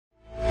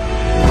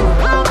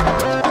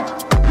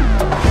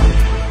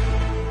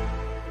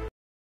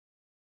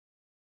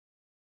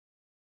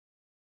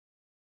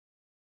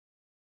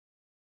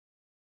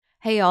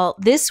Hey y'all,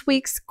 this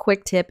week's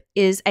quick tip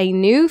is a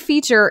new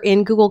feature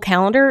in Google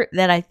Calendar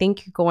that I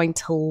think you're going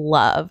to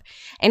love,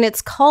 and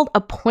it's called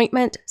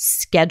Appointment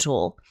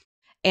Schedule.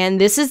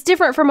 And this is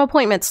different from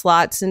appointment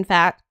slots. In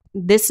fact,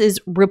 this is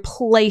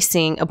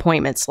replacing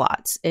appointment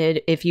slots.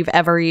 If you've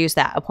ever used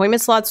that,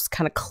 appointment slots was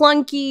kind of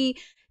clunky,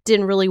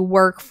 didn't really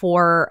work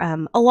for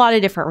a lot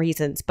of different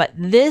reasons, but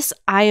this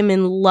I am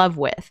in love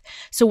with.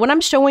 So what I'm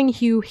showing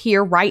you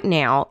here right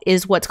now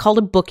is what's called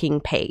a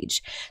booking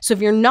page. So if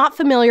you're not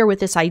familiar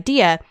with this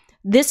idea,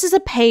 this is a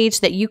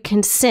page that you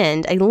can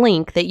send, a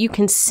link that you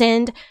can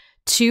send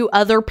to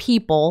other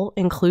people,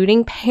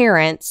 including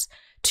parents,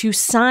 to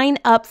sign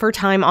up for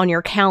time on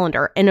your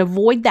calendar and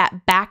avoid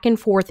that back and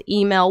forth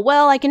email.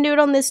 Well, I can do it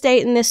on this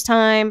date and this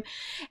time.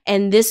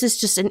 And this is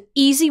just an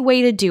easy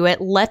way to do it.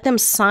 Let them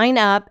sign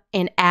up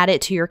and add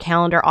it to your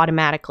calendar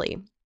automatically.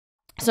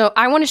 So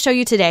I want to show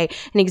you today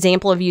an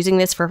example of using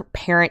this for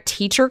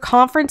parent-teacher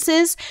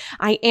conferences.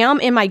 I am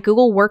in my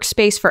Google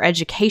Workspace for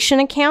Education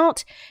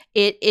account.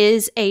 It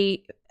is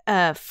a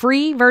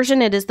free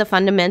version. It is the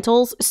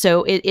fundamentals,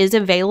 so it is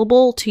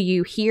available to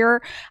you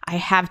here. I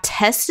have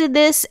tested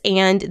this,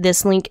 and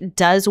this link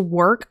does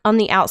work on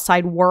the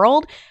outside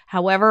world.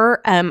 However,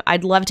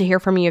 I'd love to hear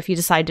from you if you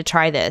decide to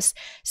try this.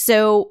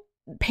 So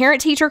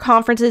parent-teacher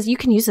conferences, you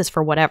can use this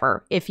for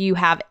whatever. If you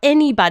have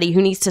anybody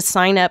who needs to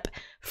sign up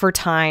for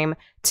time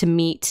to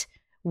meet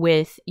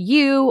with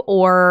you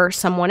or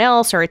someone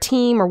else or a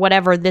team or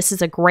whatever, this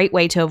is a great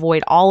way to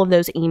avoid all of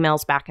those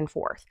emails back and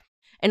forth.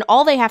 And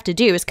all they have to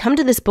do is come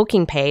to this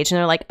booking page and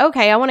they're like,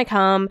 okay, I want to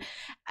come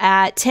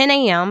at 10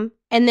 a.m.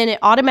 And then it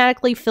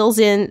automatically fills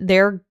in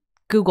their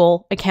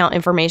Google account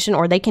information,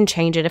 or they can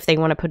change it if they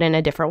want to put in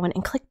a different one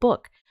and click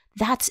book.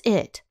 That's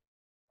it.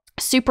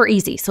 Super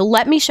easy. So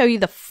let me show you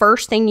the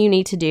first thing you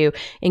need to do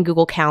in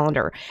Google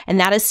Calendar. And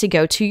that is to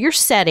go to your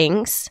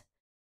settings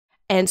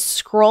and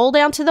scroll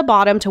down to the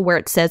bottom to where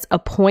it says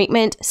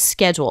appointment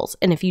schedules.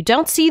 And if you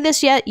don't see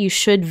this yet, you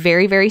should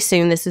very, very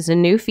soon. This is a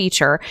new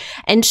feature.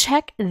 And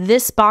check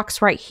this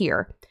box right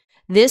here.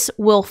 This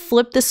will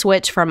flip the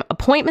switch from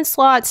appointment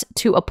slots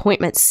to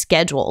appointment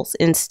schedules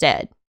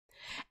instead.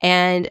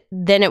 And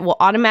then it will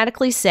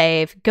automatically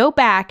save. Go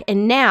back,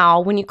 and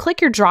now when you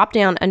click your drop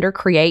down under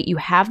create, you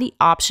have the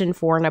option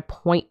for an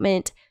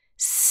appointment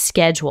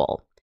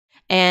schedule.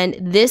 And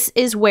this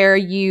is where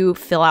you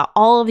fill out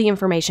all of the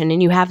information,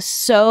 and you have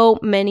so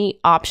many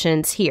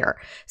options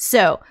here.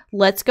 So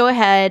let's go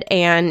ahead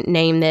and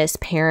name this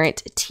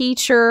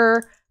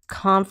Parent-Teacher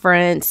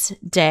Conference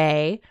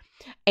Day.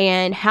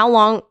 And how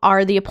long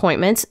are the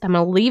appointments? I'm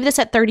going to leave this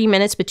at 30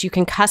 minutes, but you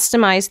can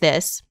customize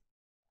this.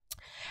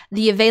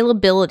 The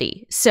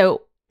availability.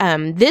 So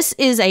this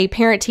is a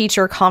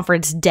Parent-Teacher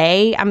Conference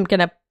Day, I'm going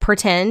to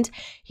pretend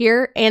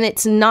here, and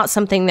it's not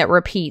something that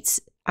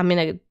repeats. I'm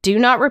going to do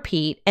not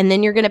repeat, and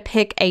then you're going to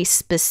pick a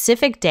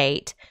specific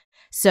date.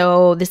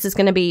 So this is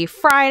going to be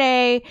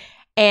Friday,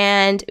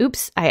 and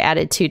oops, I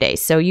added 2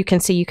 days. So you can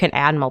see you can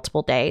add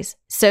multiple days.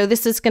 So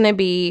this is going to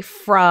be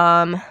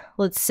from,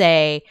 let's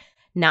say,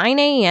 9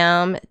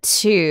 a.m.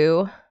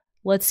 to,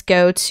 let's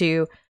go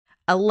to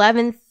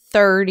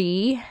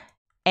 11:30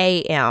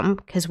 a.m.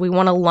 because we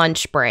want a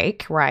lunch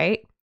break,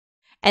 right?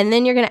 And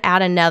then you're going to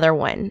add another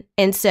one.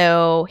 And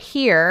so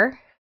here,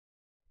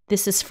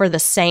 this is for the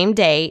same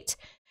date.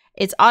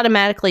 It's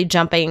automatically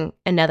jumping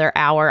another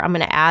hour. I'm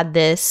going to add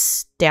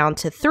this down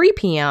to 3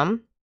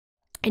 p.m.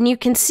 And you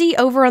can see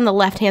over on the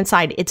left-hand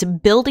side, it's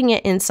building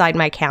it inside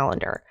my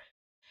calendar.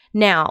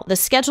 Now, the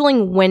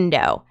scheduling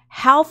window.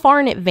 How far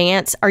in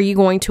advance are you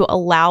going to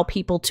allow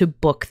people to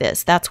book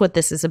this? That's what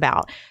this is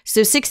about.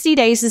 So 60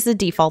 days is the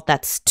default.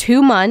 That's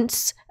 2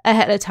 months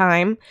ahead of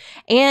time.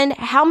 And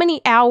how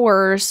many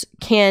hours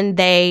can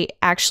they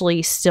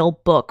actually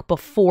still book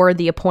before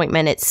the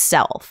appointment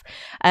itself?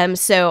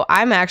 So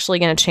I'm actually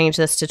going to change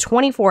this to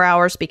 24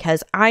 hours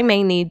because I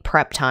may need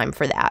prep time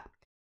for that.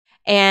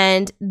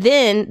 And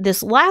then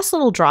this last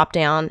little drop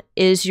down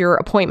is your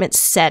appointment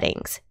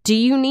settings. Do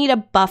you need a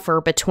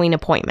buffer between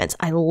appointments?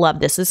 I love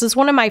this. This is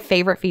one of my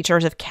favorite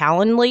features of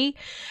Calendly.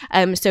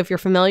 So if you're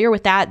familiar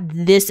with that,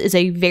 this is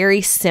a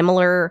very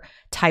similar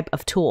type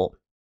of tool.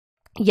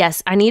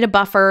 Yes, I need a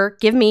buffer.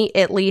 Give me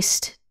at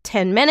least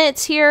 10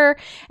 minutes here.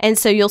 And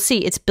so you'll see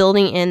it's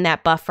building in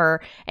that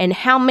buffer. And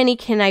how many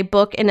can I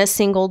book in a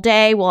single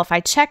day? Well, if I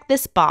check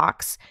this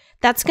box,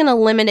 that's going to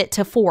limit it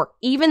to 4.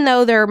 Even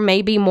though there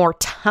may be more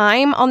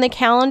time on the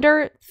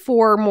calendar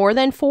for more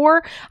than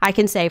 4, I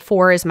can say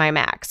 4 is my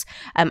max.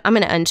 I'm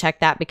going to uncheck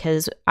that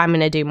because I'm going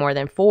to do more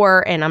than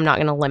 4 and I'm not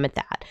going to limit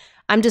that.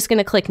 I'm just going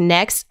to click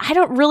next. I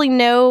don't really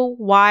know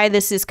why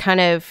this is kind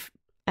of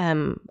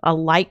a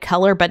light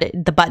color, but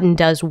the button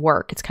does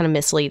work. It's kind of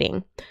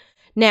misleading.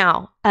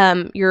 Now,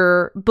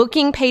 your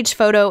booking page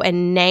photo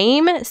and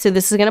name. So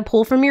this is going to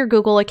pull from your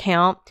Google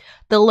account.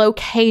 The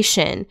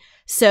location.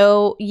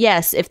 So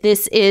yes, if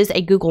this is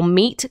a Google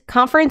Meet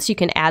conference, you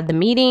can add the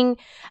meeting,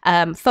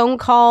 phone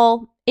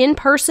call, in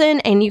person,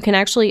 and you can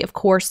actually, of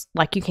course,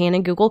 like you can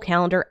in Google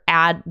Calendar,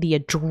 add the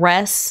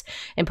address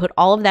and put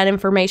all of that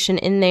information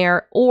in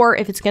there, or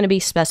if it's going to be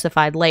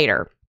specified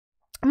later.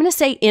 I'm going to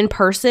say in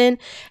person,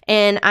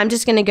 and I'm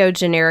just going to go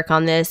generic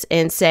on this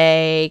and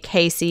say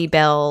Casey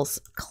Bell's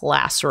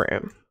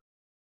classroom.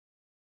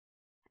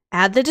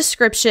 Add the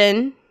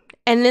description,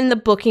 and then the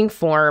booking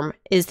form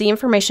is the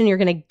information you're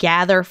going to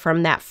gather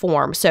from that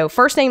form. So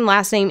first name,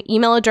 last name,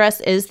 email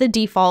address is the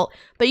default,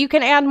 but you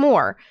can add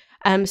more.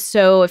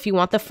 So if you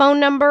want the phone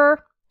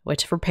number,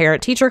 which for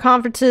parent-teacher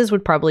conferences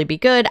would probably be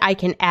good, I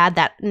can add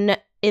that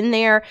in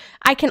there.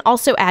 I can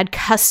also add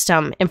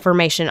custom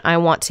information I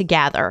want to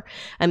gather.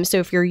 So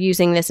if you're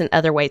using this in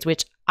other ways,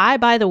 which I,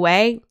 by the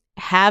way,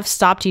 have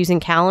stopped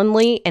using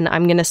Calendly, and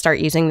I'm going to start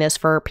using this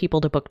for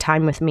people to book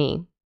time with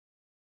me.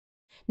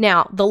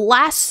 Now, the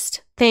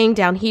last thing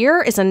down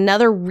here is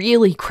another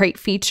really great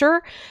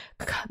feature,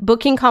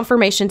 booking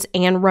confirmations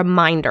and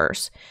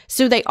reminders.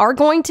 So they are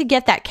going to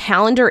get that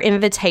calendar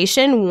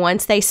invitation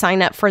once they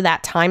sign up for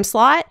that time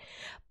slot,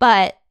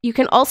 but you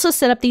can also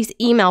set up these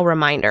email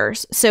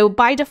reminders. So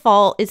by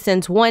default, it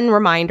sends one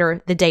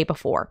reminder the day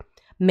before.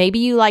 Maybe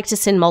you like to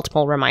send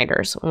multiple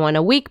reminders, one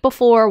a week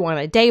before, one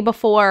a day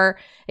before,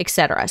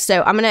 etc.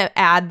 So I'm going to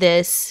add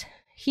this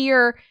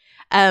here.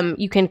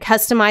 You can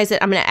customize it.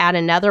 I'm going to add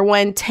another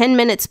one 10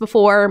 minutes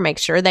before, make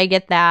sure they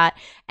get that,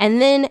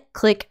 and then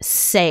click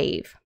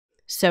save.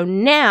 So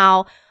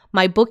now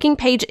my booking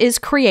page is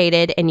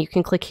created, and you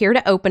can click here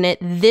to open it.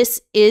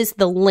 This is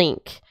the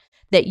link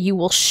that you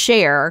will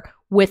share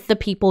with the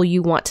people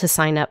you want to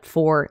sign up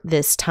for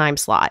this time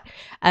slot.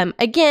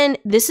 Again,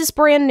 this is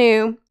brand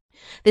new.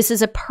 This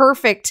is a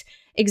perfect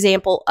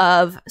example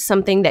of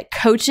something that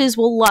coaches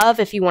will love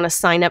if you want to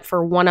sign up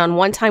for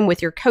one-on-one time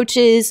with your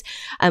coaches,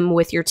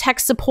 with your tech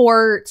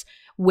support,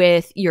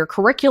 with your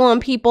curriculum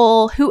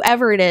people,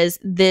 whoever it is.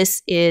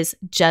 This is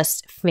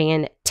just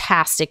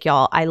fantastic,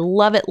 y'all. I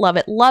love it, love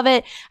it, love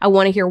it. I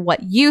want to hear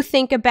what you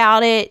think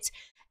about it.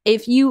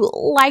 If you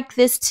like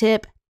this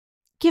tip,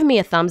 give me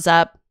a thumbs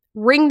up.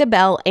 Ring the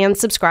bell and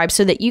subscribe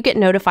so that you get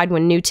notified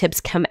when new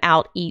tips come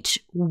out each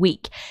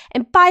week.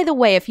 And by the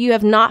way, if you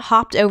have not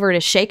hopped over to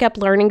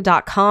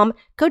shakeuplearning.com,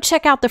 go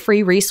check out the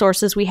free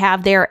resources we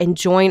have there and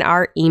join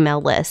our email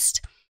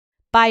list.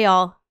 Bye,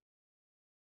 y'all.